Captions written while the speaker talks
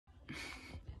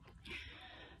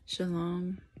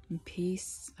Shalom and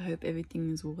peace. I hope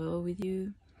everything is well with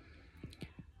you.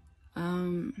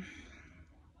 I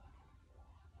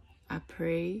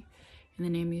pray in the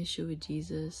name of Yeshua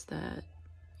Jesus that,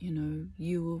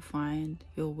 you will find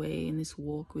your way in this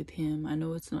walk with him. I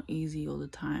know it's not easy all the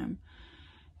time.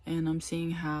 And I'm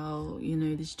seeing how,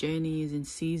 this journey is in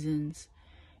seasons.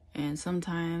 And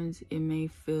sometimes it may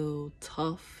feel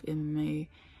tough. It may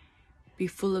be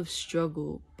full of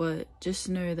struggle, but just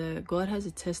know that God has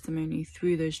a testimony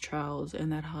through those trials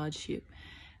and that hardship,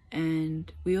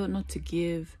 and we ought not to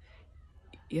give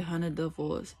Yohanadav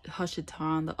or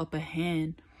Hashatan the upper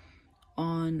hand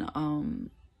on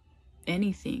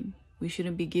anything. We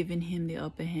shouldn't be giving him the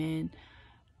upper hand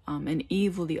and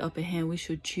evil the upper hand. We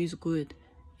should choose good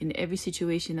in every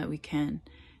situation that we can,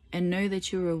 and know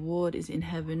that your reward is in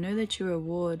heaven. Know that your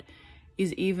reward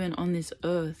is even on this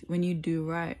earth when you do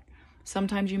right.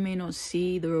 Sometimes you may not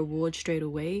see the reward straight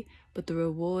away, but the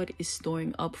reward is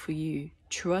storing up for you.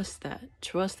 Trust that.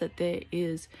 Trust that there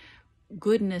is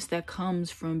goodness that comes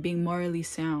from being morally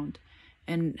sound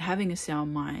and having a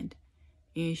sound mind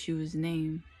in Yeshua's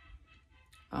name.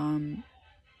 And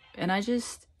I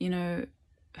just,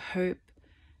 hope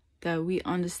that we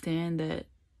understand that,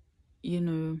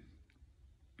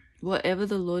 whatever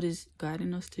the Lord is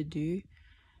guiding us to do,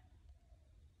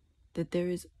 that there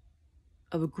is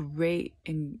a great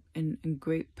and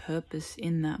great purpose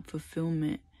in that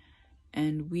fulfillment,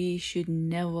 and we should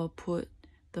never put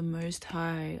the Most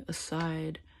High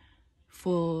aside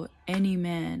for any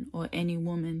man or any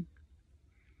woman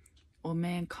or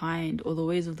mankind or the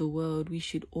ways of the world. We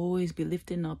should always be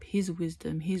lifting up his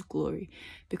wisdom, his glory,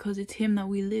 because it's him that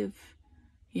we live.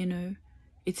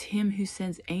 It's him who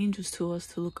sends angels to us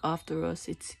to look after us.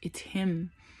 It's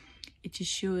him. It's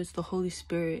Yeshua. It's the Holy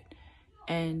Spirit.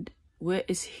 And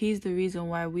he's the reason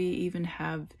why we even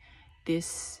have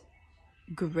this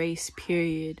grace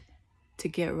period to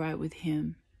get right with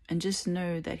him. And just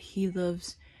know that he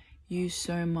loves you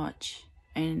so much,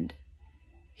 and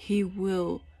he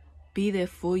will be there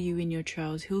for you in your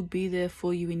trials. He'll be there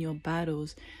for you in your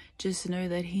battles. Just know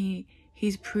that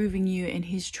he's proving you, and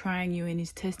he's trying you, and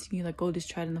he's testing you like gold is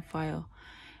tried in the fire.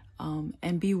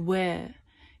 And beware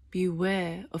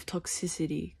of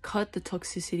toxicity. Cut the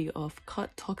toxicity off.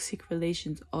 Cut toxic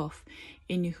relations off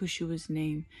in Yeshua's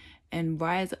name, and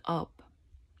rise up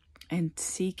and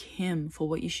seek him for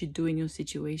what you should do in your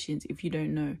situations. If you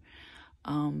don't know,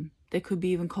 there could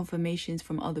be even confirmations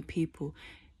from other people.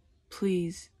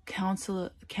 Please, counsel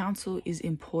is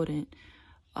important.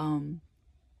 In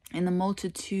the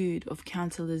multitude of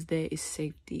counselors there is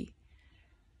safety.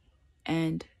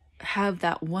 And have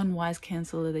that one wise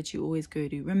counselor that you always go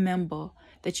to. Remember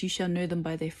that you shall know them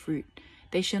by their fruit.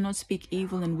 They shall not speak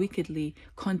evil and wickedly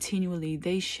continually.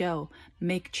 They shall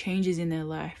make changes in their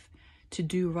life to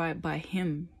do right by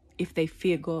him if they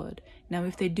fear God. Now,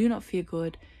 if they do not fear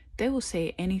God, they will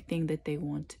say anything that they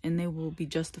want, and they will be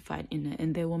justified in it,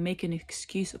 and they will make an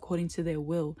excuse according to their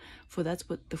will, for that's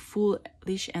what the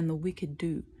foolish and the wicked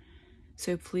do.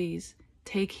 So please,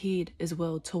 take heed as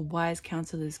well to wise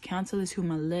counselors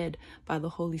whom are led by the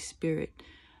Holy Spirit.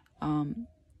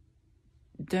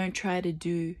 Don't try to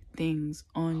do things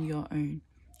on your own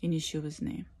in Yeshua's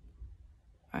name.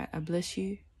 All right, I bless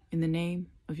you in the name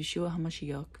of Yeshua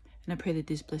HaMashiach, and I pray that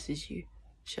this blesses you.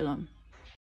 Shalom.